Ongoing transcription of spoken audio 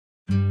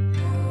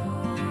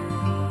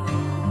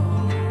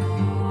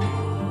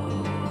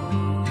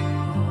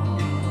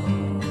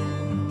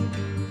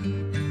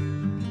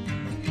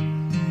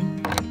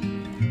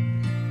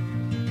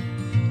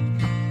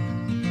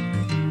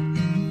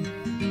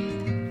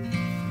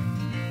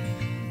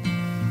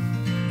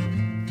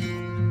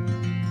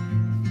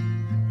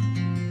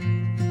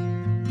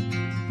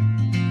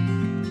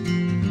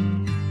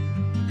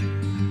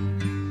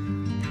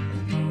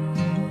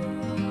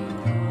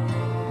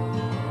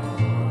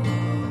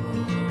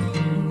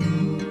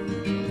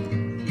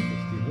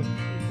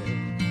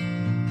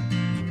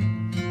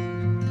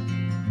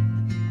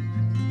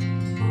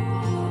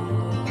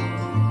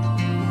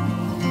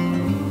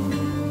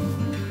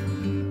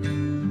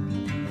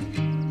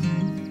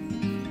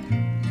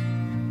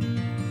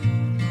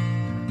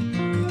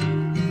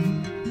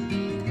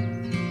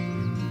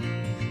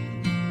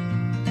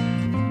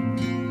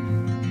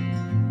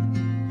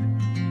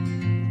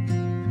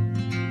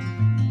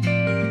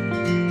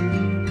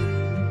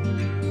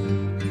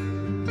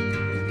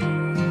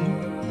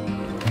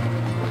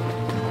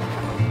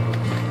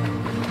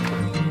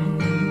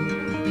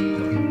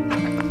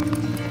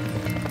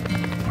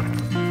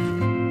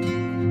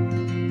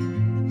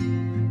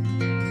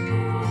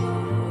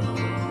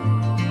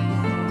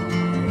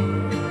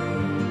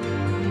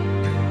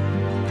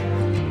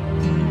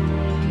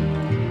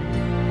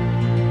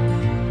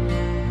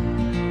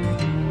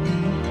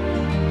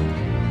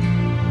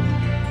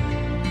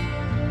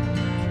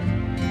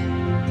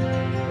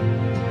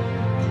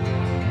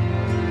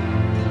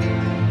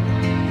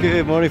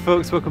Good morning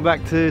folks, welcome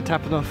back to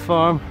Tappanoff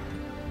Farm.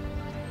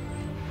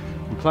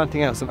 I'm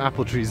planting out some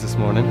apple trees this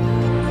morning.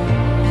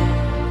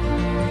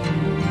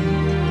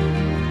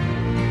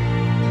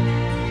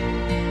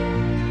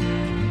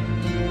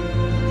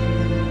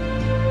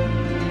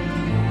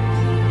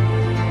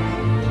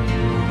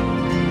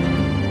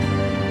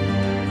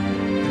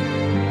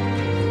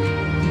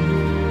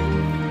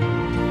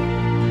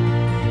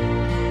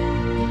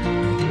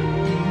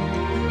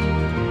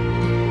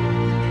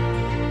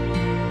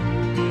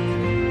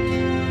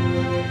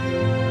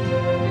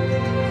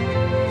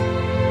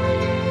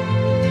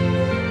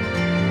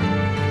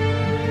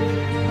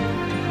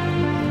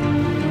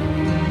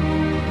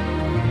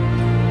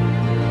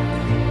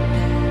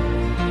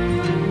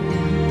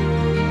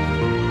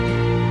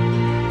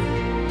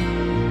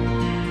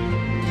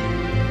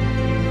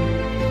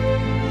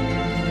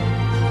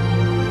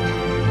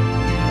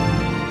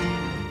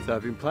 So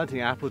I've been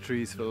planting apple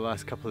trees for the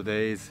last couple of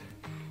days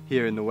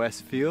here in the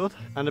West Field,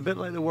 and a bit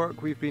like the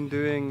work we've been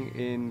doing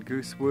in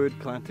Goosewood,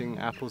 planting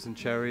apples and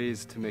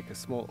cherries to make a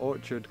small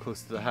orchard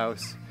close to the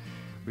house,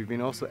 we've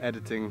been also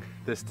editing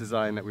this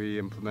design that we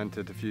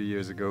implemented a few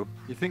years ago.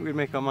 You'd think we'd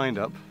make our mind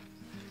up,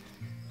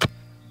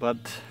 but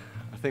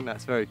I think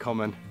that's very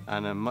common,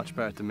 and much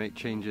better to make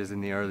changes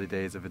in the early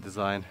days of a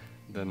design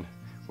than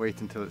wait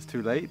until it's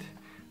too late.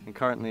 And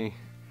currently,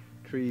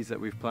 trees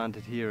that we've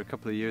planted here a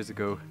couple of years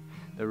ago,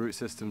 their root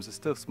systems are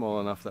still small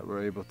enough that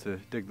we're able to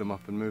dig them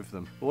up and move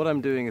them. But what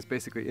I'm doing is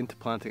basically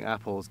interplanting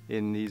apples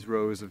in these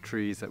rows of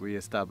trees that we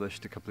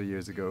established a couple of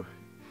years ago.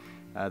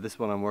 This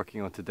one I'm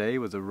working on today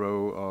was a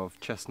row of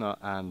chestnut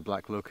and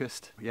black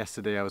locust.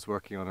 Yesterday I was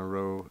working on a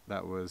row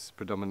that was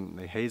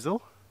predominantly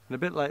hazel. And a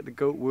bit like the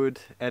goatwood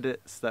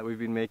edits that we've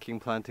been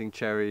making, planting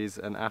cherries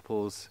and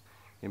apples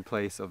in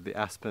place of the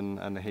aspen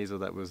and the hazel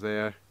that was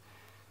there,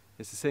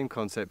 it's the same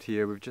concept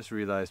here. We've just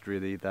realized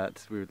really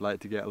that we would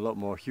like to get a lot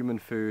more human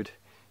food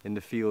in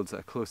the fields that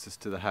are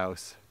closest to the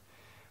house,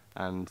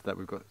 and that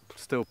we've got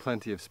still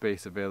plenty of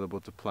space available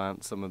to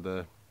plant some of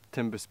the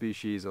timber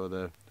species or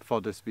the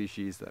fodder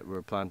species that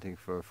we're planting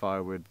for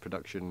firewood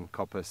production,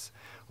 coppice,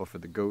 or for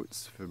the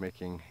goats for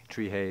making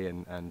tree hay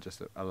and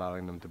just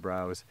allowing them to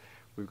browse.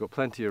 We've got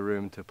plenty of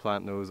room to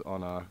plant those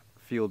on our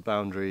field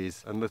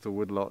boundaries and little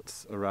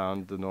woodlots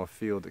around the north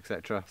field,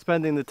 etc.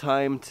 Spending the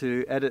time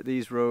to edit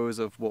these rows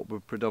of what were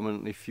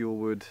predominantly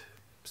fuelwood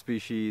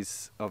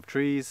species of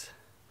trees,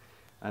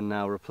 and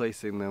now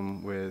replacing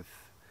them with,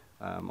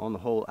 on the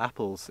whole,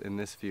 apples in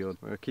this field.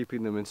 We're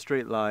keeping them in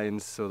straight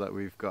lines so that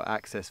we've got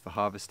access for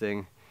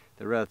harvesting.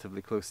 They're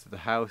relatively close to the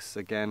house,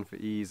 again for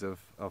ease of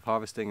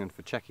harvesting and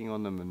for checking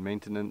on them and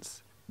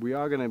maintenance. We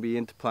are going to be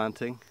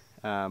interplanting.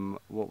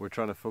 What we're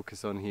trying to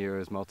focus on here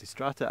is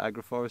multi-strata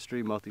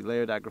agroforestry,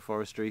 multi-layered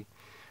agroforestry.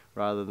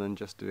 Rather than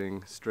just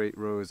doing straight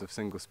rows of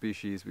single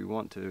species, we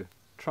want to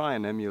try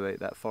and emulate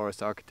that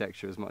forest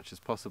architecture as much as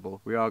possible.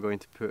 We are going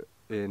to put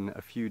in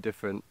a few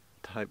different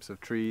types of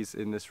trees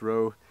in this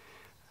row,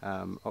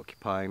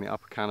 occupying the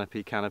upper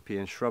canopy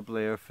and shrub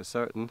layer for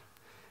certain.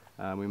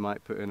 We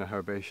might put in a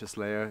herbaceous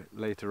layer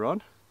later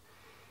on.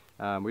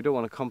 We don't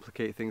want to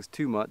complicate things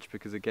too much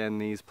because again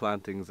these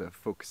plantings are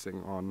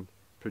focusing on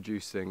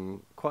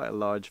producing quite a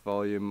large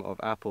volume of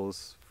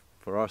apples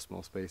for our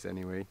small space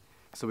anyway.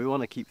 So we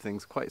want to keep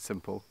things quite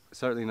simple,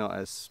 certainly not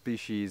as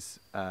species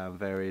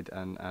varied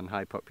and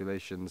high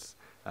populations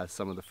as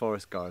some of the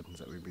forest gardens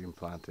that we've been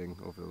planting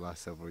over the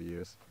last several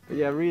years. But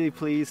yeah, really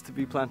pleased to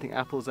be planting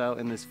apples out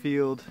in this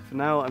field. For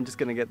now I'm just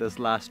going to get this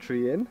last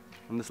tree in,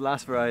 and this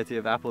last variety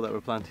of apple that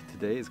we're planting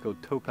today is called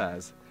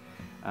Topaz.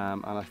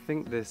 And I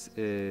think this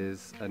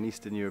is an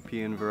Eastern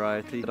European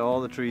variety. But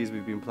all the trees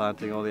we've been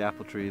planting, all the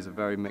apple trees, are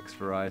very mixed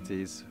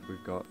varieties.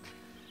 We've got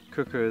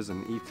cookers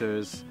and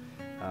eaters.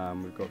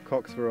 We've got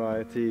Cox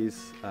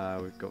varieties,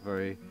 we've got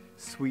very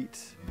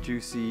sweet,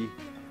 juicy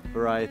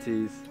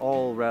varieties,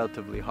 all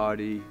relatively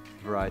hardy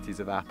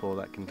varieties of apple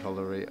that can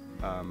tolerate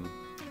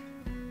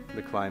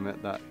the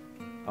climate that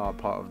our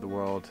part of the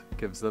world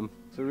gives them.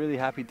 So really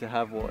happy to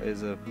have what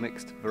is a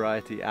mixed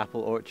variety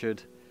apple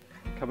orchard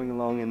coming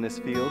along in this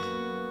field.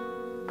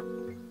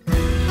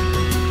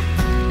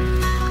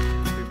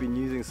 We've been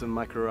using some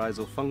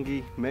mycorrhizal fungi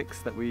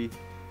mix that we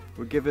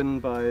were given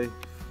by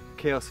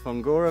Chaos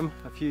Fungorum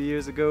a few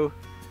years ago.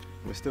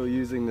 We're still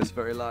using this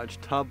very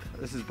large tub.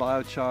 This is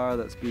biochar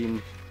that's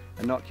been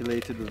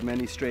inoculated with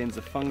many strains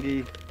of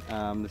fungi.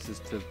 This is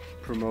to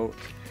promote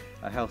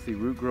a healthy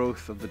root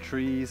growth of the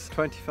trees.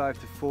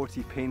 25 to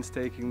 40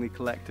 painstakingly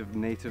collective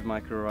native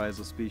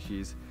mycorrhizal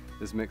species.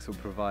 This mix will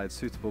provide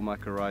suitable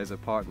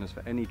mycorrhiza partners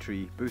for any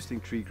tree, boosting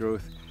tree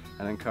growth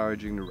and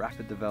encouraging the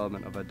rapid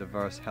development of a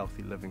diverse,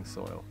 healthy living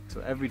soil.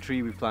 So every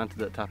tree we've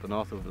planted at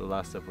Tappanoff over the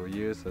last several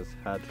years has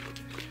had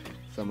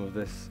some of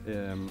this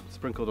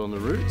sprinkled on the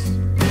roots.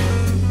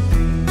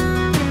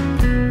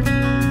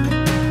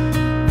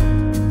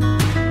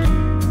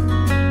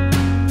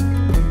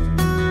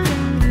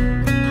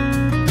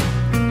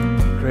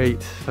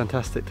 Great,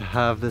 fantastic to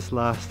have this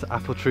last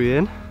apple tree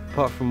in.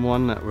 Apart from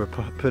one that we're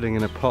putting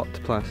in a pot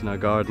to plant in our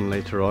garden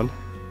later on.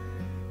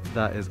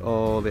 that is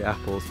all the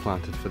apples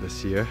planted for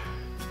this year.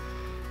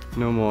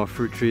 No more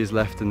fruit trees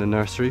left in the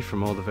nursery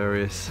from all the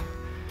various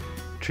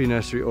tree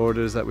nursery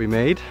orders that we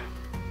made.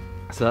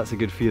 So that's a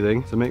good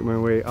feeling. So make my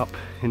way up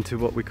into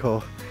what we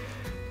call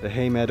the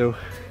hay meadow,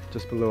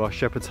 just below our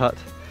shepherd's hut.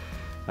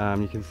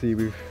 You can see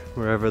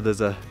wherever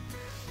there's a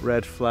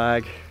red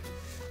flag,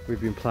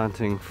 we've been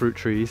planting fruit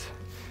trees.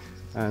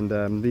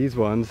 And these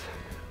ones,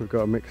 we've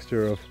got a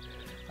mixture of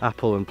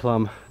apple and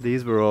plum.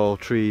 These were all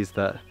trees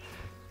that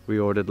we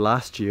ordered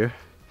last year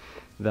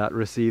that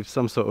received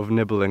some sort of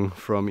nibbling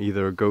from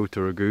either a goat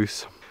or a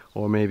goose,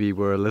 or maybe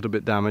were a little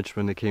bit damaged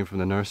when they came from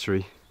the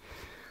nursery.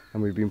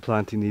 And we've been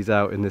planting these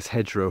out in this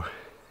hedgerow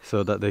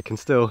so that they can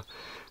still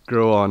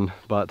grow on,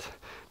 but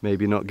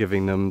maybe not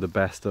giving them the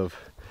best of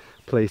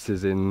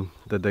places in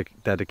the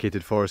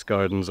dedicated forest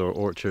gardens or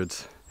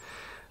orchards,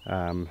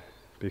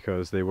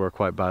 because they were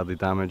quite badly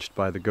damaged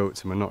by the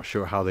goats and we're not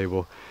sure how they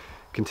will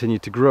continue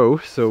to grow.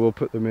 So we'll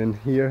put them in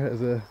here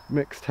as a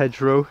mixed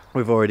hedgerow.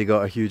 We've already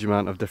got a huge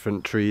amount of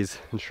different trees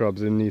and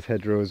shrubs in these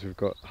hedgerows. We've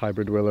got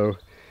hybrid willow,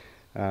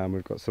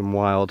 we've got some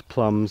wild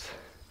plums,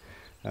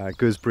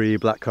 gooseberry,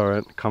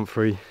 blackcurrant,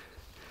 comfrey.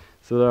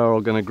 So they're all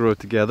going to grow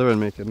together and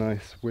make a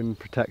nice wind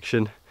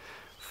protection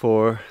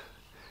for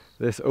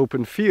this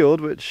open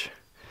field, which,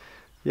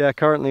 yeah,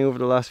 currently over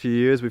the last few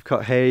years we've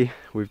cut hay,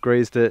 we've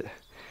grazed it,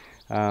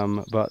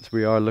 but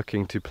we are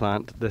looking to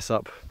plant this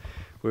up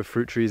with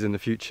fruit trees in the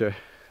future.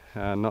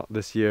 Not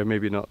this year,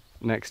 maybe not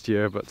next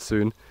year, but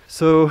soon.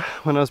 So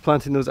when I was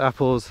planting those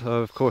apples, I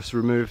of course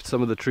removed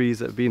some of the trees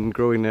that have been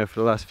growing there for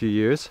the last few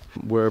years.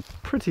 We're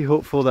pretty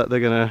hopeful that they're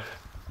gonna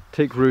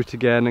take root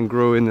again and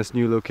grow in this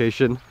new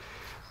location.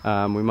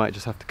 We might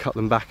just have to cut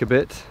them back a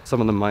bit. Some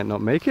of them might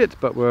not make it,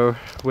 but we're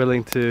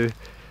willing to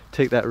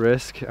take that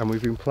risk, and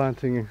we've been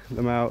planting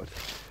them out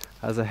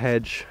as a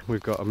hedge.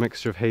 We've got a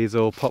mixture of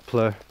hazel,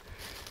 poplar,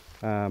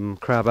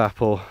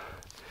 crabapple,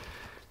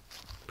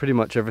 pretty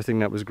much everything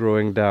that was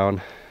growing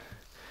down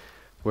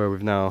where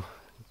we've now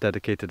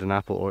dedicated an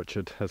apple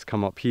orchard has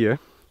come up here,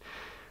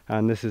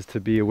 and this is to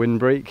be a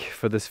windbreak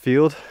for this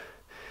field.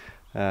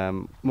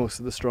 Most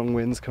of the strong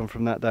winds come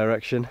from that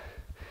direction.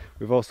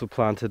 We've also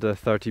planted a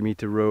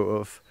 30-meter row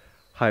of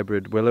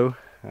hybrid willow,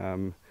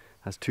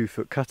 has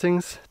 2-foot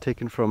cuttings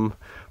taken from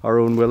our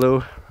own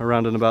willow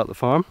around and about the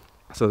farm.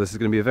 So this is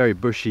going to be a very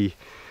bushy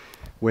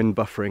wind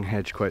buffering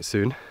hedge quite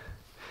soon.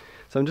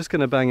 So I'm just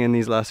going to bang in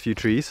these last few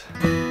trees.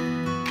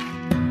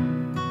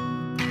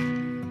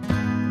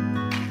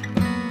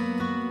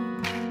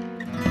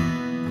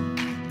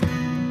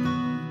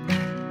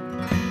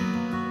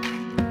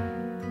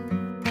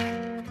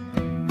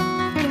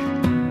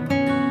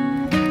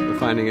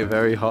 Finding it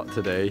very hot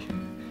today.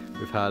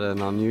 We've had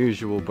an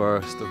unusual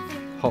burst of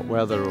hot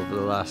weather over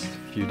the last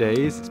few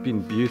days. It's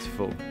been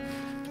beautiful.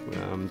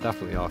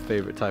 Definitely our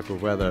favourite type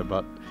of weather,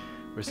 but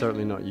we're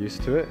certainly not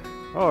used to it.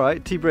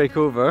 Alright, tea break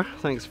over.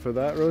 Thanks for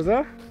that,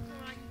 Rosa.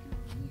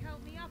 Can you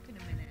help me up in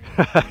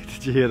a minute?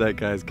 Did you hear that,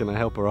 guys? Can I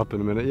help her up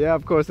in a minute? Yeah,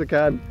 of course I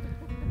can.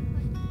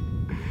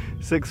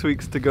 6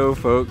 weeks to go,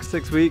 folks.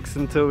 6 weeks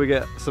until we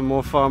get some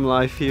more farm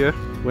life here.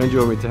 When do you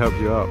want me to help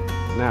you up?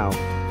 Now.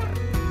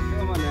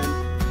 Come on then.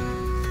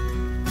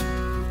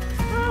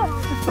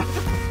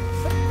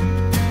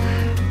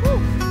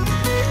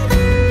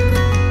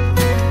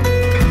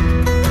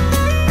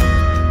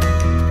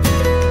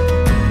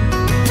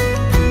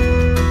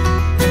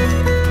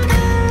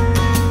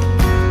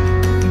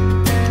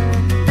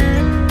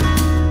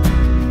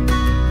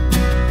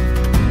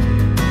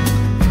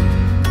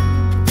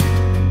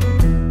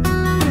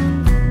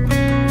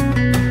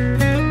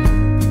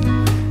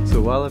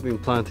 While I've been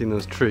planting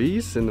those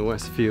trees in the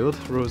west field,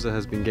 Rosa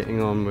has been getting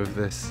on with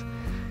this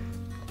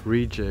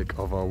rejig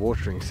of our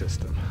watering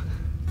system.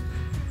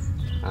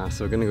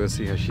 So we're going to go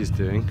see how she's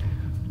doing.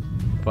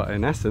 But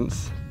in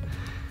essence,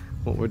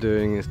 what we're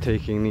doing is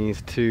taking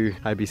these 2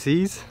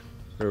 IBCs,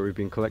 where we've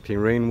been collecting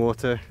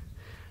rainwater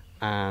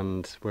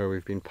and where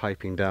we've been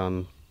piping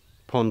down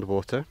pond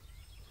water.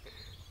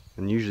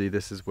 And usually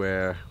this is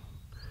where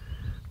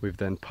we've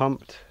then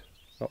pumped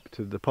up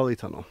to the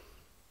polytunnel.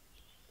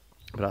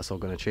 But that's all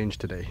going to change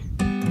today.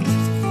 So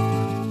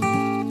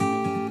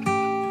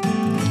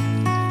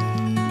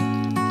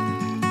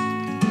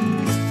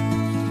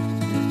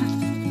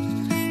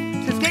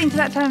it's getting to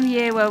that time of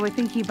year where we're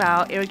thinking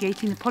about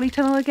irrigating the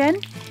polytunnel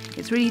again.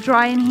 It's really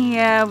dry in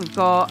here. We've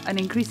got an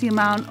increasing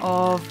amount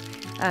of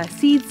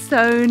seeds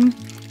sown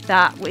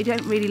that we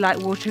don't really like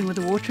watering with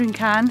a watering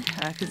can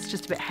because it's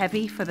just a bit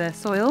heavy for the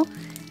soil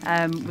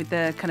with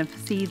the kind of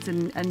seeds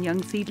and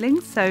young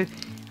seedlings. So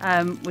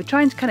we're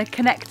trying to kind of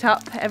connect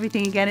up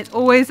everything again. It's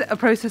always a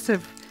process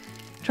of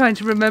trying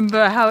to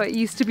remember how it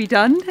used to be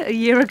done a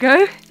year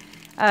ago.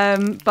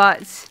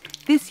 But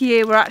this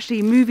year we're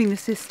actually moving the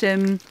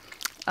system,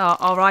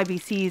 our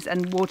IBCs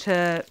and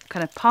water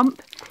kind of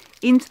pump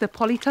into the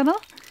polytunnel.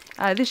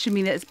 This should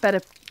mean that it's better,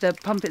 the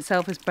pump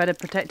itself is better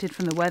protected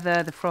from the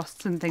weather, the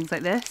frosts and things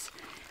like this.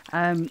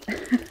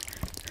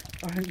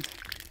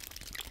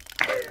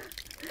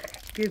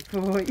 Good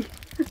boy.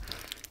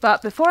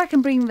 But before I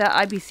can bring the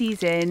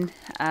IBCs in,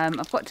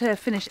 I've got to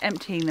finish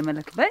emptying them a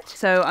little bit.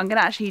 So I'm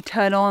going to actually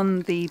turn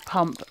on the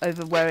pump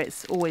over where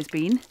it's always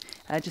been,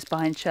 just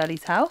behind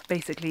Shirley's house.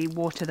 Basically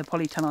water the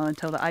polytunnel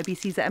until the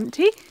IBCs are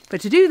empty.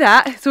 But to do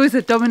that, it's always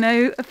a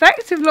domino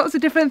effect with lots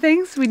of different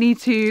things. We need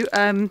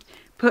to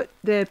put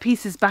the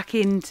pieces back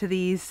into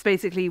these,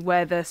 basically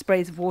where the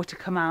sprays of water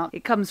come out.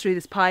 It comes through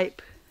this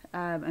pipe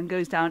and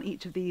goes down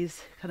each of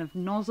these kind of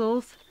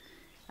nozzles,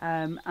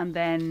 and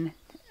then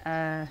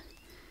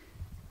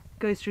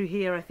goes through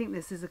here. I think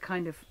this is a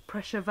kind of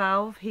pressure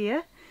valve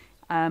here,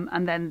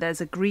 and then there's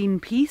a green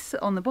piece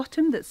on the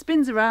bottom that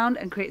spins around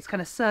and creates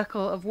kind of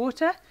circle of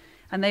water,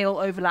 and they all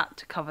overlap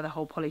to cover the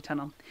whole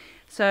polytunnel.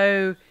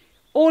 So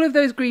all of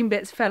those green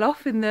bits fell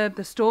off in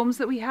the storms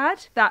that we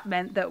had. That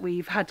meant that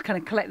we've had to kind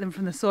of collect them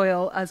from the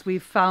soil as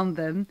we've found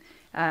them,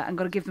 and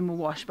got to give them a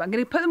wash. But I'm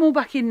going to put them all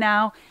back in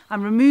now.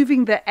 I'm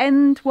removing the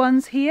end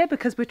ones here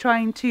because we're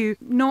trying to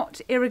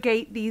not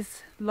irrigate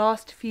these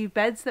last few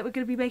beds that we're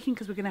going to be making,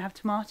 because we're going to have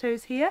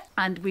tomatoes here.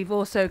 And we've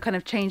also kind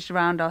of changed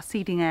around our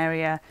seeding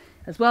area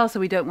as well, so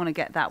we don't want to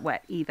get that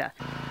wet either.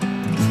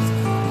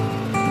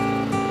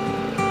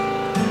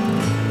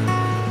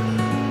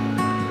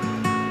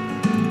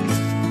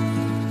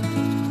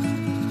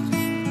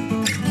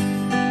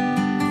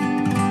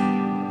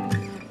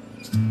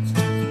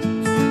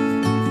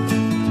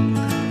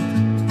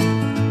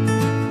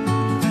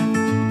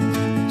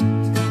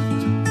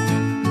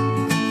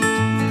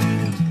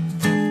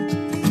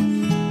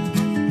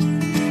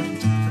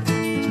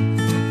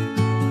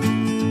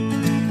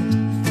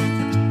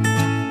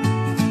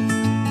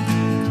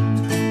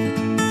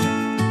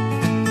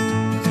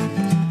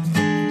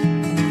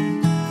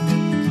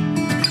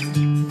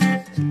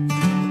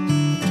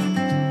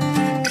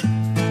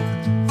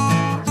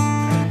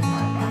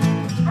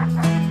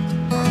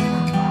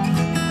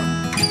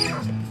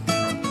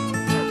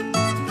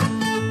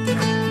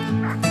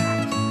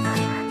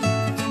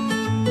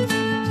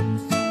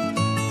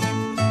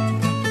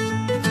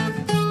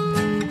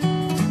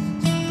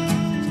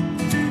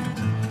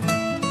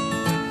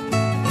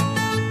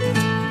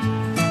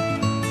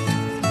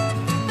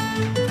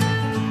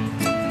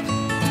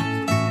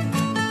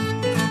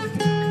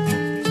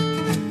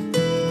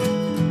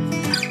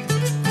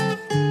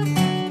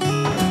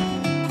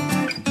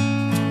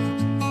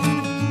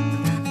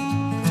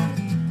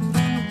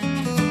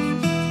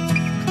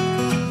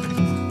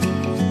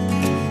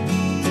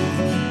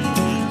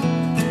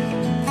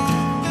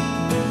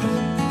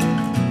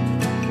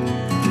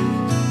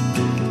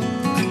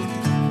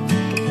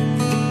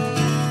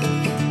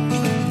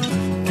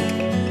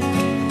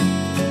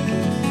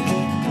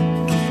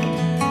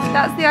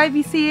 That's the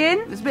IBC in.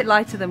 It was a bit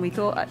lighter than we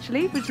thought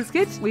actually, which is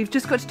good. We've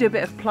just got to do a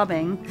bit of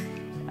plumbing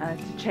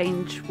to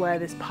change where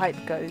this pipe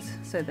goes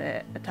so that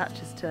it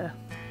attaches to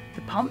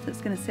the pump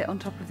that's going to sit on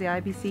top of the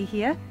IBC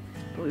here.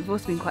 But we've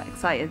also been quite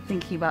excited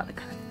thinking about the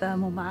kind of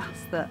thermal mass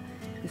that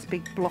this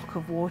big block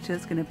of water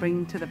is going to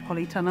bring to the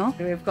polytunnel.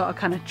 We've got a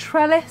kind of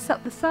trellis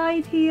up the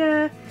side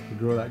here. To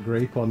grow that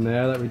grape on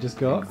there that we just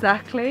got.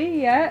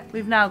 Exactly, yeah.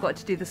 We've now got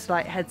to do the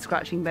slight head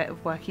scratching bit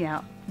of working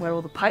out where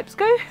all the pipes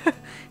go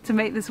to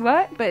make this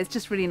work, but it's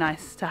just really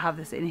nice to have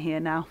this in here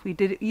now. We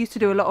used to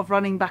do a lot of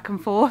running back and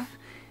forth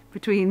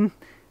between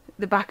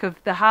the back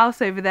of the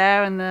house over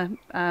there and the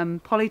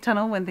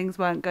polytunnel when things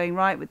weren't going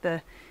right with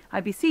the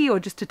IBC, or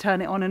just to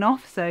turn it on and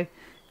off. So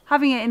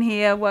having it in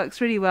here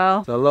works really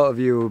well. So a lot of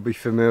you will be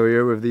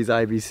familiar with these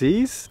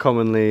IBCs,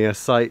 commonly a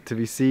sight to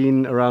be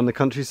seen around the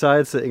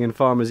countryside, sitting in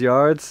farmers'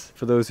 yards.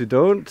 For those who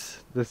don't,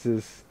 this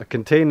is a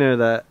container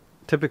that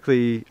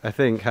typically, I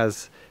think,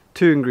 has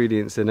 2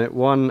 ingredients in it: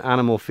 1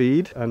 animal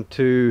feed and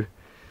 2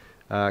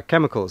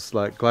 chemicals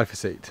like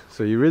glyphosate.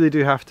 So you really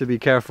do have to be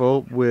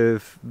careful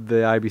with the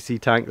IBC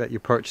tank that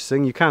you're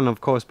purchasing. You can of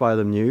course buy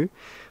them new,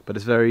 but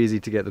it's very easy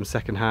to get them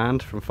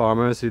second-hand from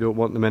farmers who don't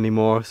want them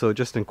anymore. So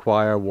just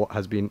inquire what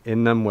has been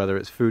in them, whether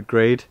it's food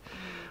grade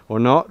or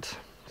not.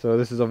 So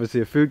this is obviously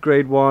a food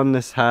grade one.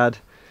 This had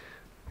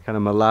kind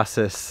of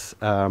molasses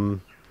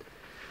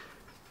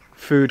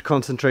food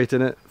concentrate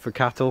in it for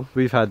cattle.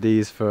 We've had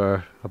these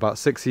for about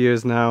 6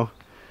 years now,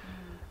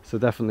 so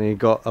definitely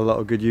got a lot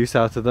of good use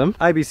out of them.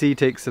 IBC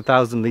takes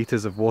 1,000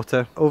 litres of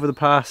water. Over the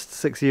past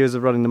 6 years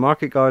of running the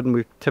market garden,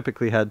 we've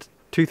typically had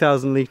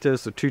 2,000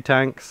 litres, so 2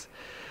 tanks.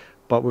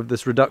 But with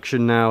this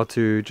reduction now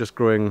to just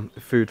growing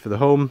food for the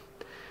home,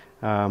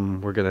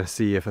 we're going to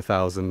see if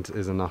 1,000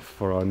 is enough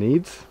for our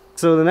needs.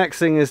 So the next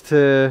thing is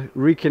to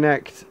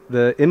reconnect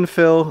the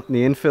infill.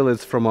 The infill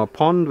is from our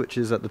pond, which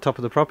is at the top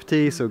of the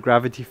property, so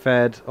gravity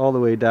fed all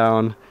the way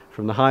down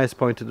from the highest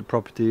point of the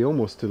property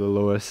almost to the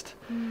lowest.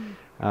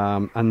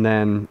 And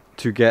then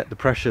to get the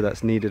pressure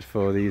that's needed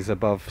for these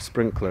above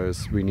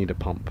sprinklers, we need a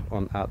pump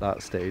at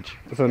that stage.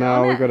 So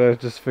now we've got to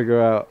just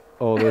figure out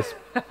all this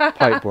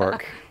pipe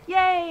work.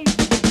 Yay!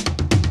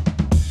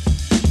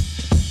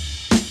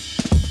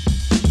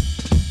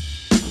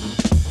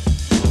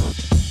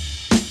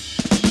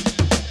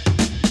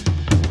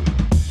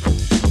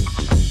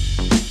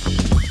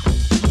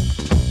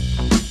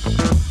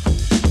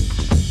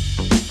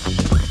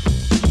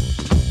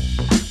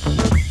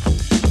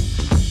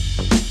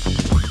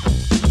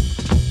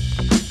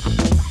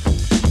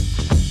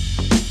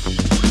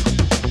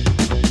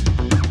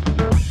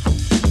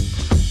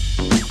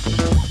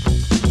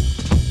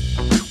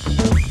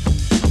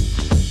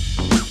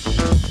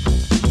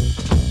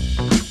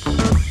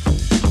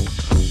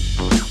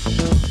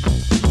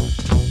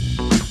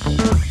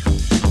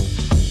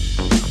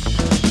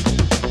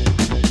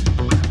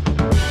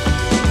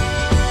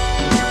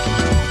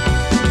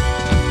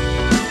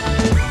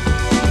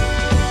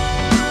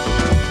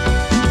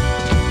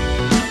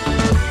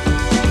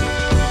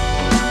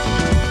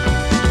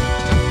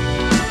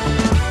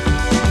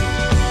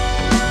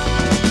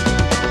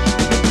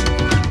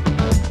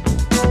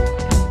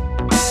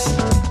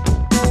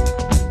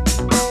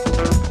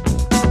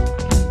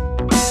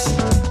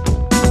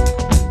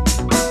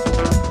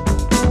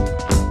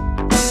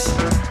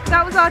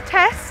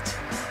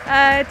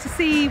 there to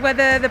see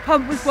whether the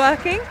pump was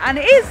working, and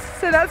it is,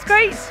 so that's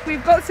great.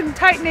 We've got some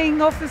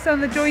tightening off of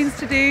some of the joints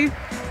to do,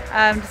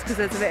 just because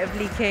there's a bit of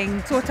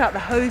leaking. Sort out the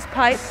hose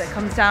pipe that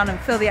comes down and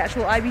fill the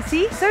actual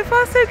IBC. So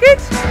far so good.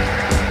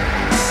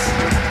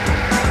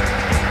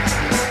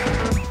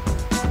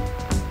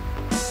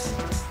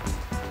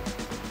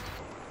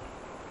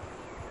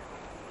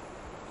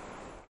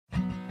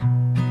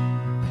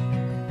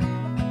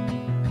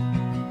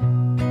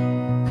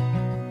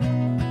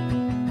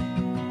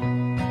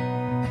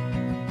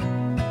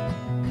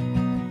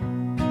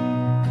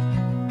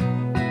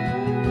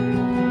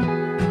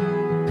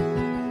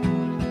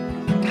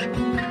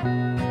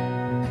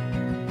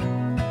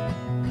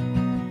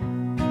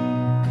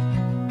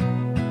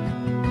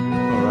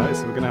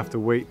 So we're going to have to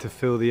wait to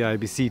fill the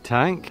IBC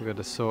tank. We've got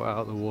to sort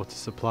out the water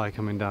supply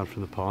coming down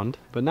from the pond.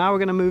 But now we're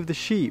going to move the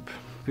sheep,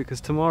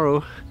 because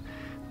tomorrow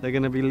they're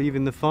going to be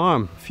leaving the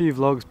farm. A few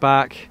vlogs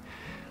back,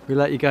 we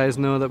let you guys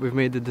know that we've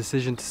made the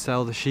decision to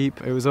sell the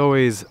sheep. It was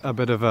always a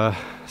bit of a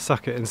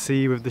suck it and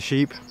see with the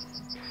sheep,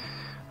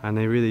 and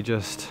they really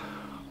just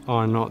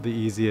are not the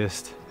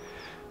easiest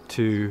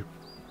to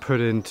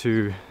put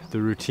into the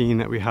routine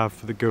that we have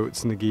for the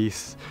goats and the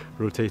geese,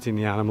 rotating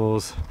the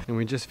animals, and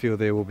we just feel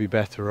they will be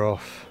better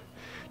off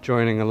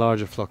joining a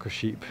larger flock of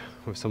sheep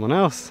with someone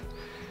else.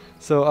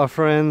 So our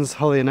friends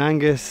Holly and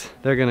Angus,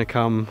 they're going to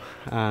come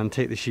and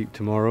take the sheep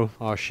tomorrow.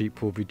 Our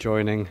sheep will be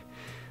joining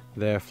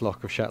their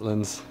flock of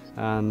Shetlands,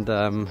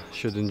 and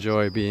should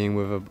enjoy being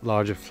with a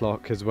larger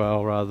flock as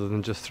well, rather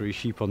than just 3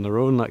 sheep on their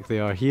own like they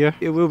are here.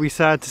 It will be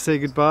sad to say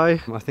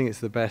goodbye. I think it's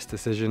the best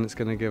decision. It's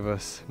going to give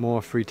us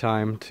more free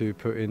time to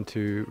put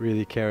into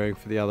really caring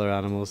for the other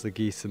animals, the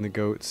geese and the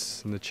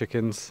goats and the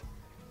chickens.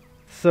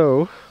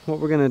 So what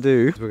we're going to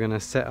do is we're going to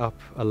set up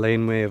a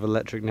laneway of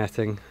electric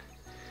netting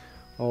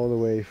all the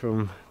way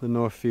from the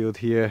north field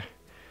here,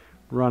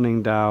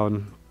 running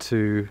down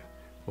to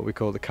what we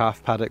call the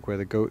calf paddock where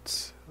the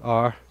goats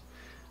are,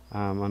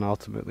 and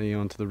ultimately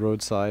onto the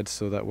roadside,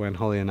 so that when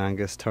Holly and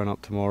Angus turn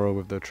up tomorrow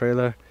with their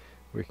trailer,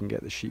 we can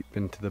get the sheep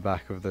into the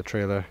back of the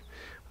trailer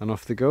and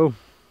off they go.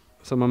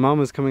 So my mum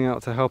is coming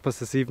out to help us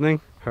this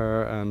evening.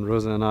 Her and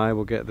Rosa and I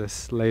will get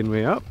this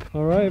laneway up.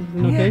 Alright,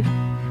 everything okay?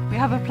 Yeah, we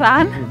have a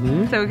plan.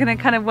 So we're going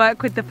to kind of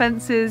work with the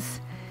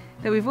fences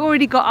that we've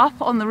already got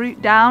up on the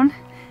route down,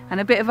 and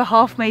a bit of a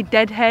half-made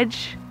dead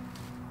hedge,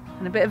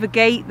 and a bit of a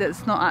gate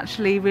that's not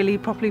actually really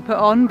properly put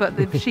on, but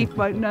the sheep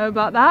won't know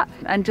about that,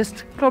 and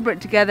just clobber it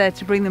together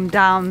to bring them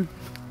down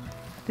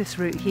this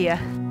route here.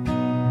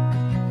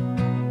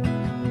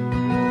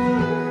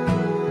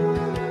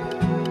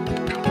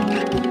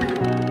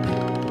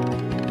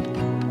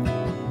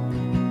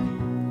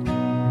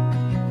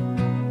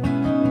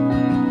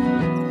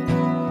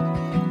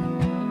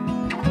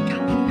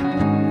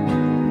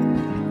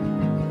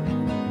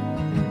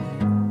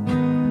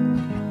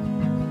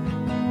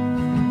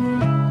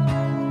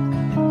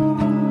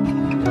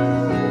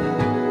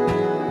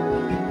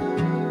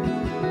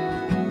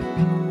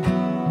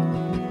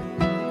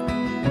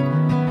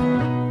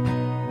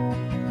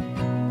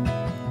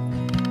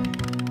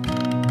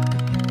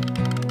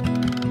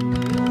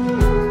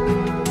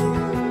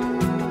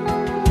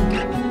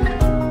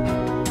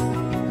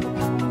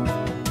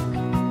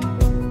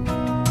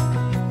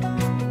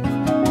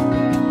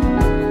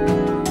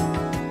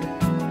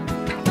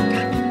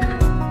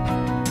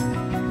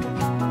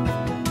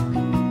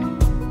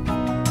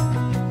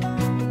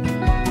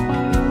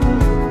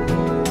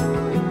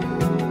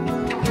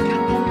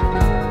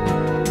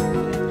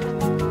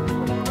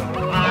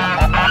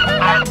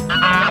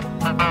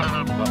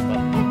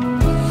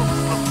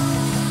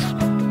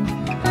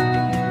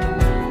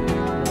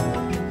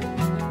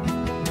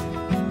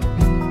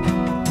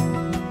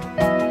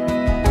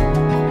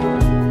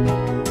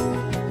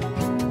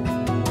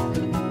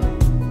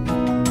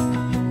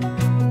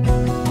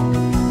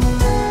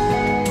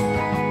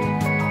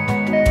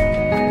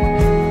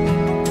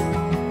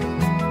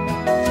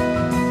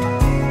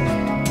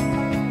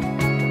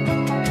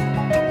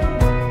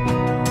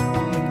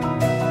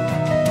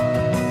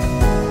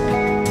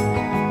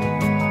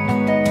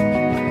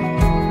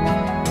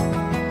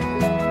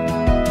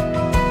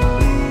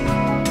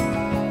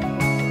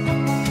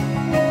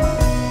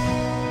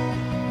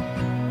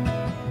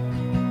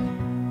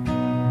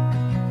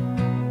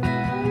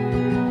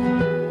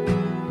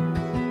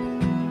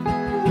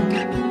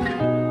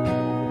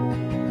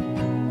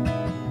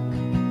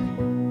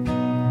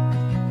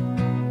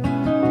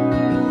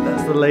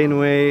 the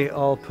laneway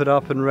all put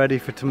up and ready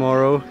for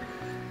tomorrow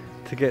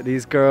to get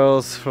these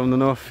girls from the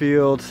north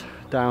field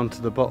down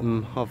to the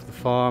bottom of the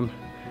farm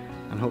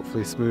and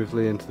hopefully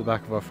smoothly into the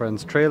back of our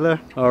friend's trailer.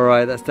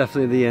 Alright, that's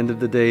definitely the end of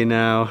the day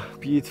now.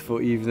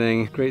 Beautiful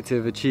evening. Great to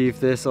have achieved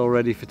this, all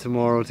ready for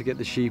tomorrow to get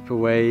the sheep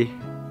away.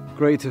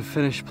 Great to have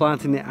finished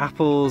planting the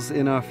apples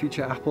in our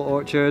future apple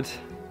orchard.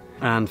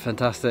 And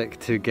fantastic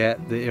to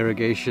get the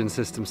irrigation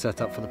system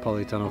set up for the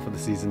polytunnel for the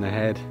season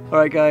ahead.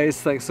 Alright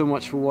guys, thanks so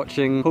much for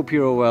watching. Hope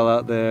you're all well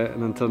out there,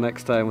 and until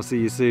next time, we'll see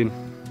you soon.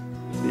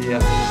 See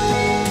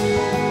ya.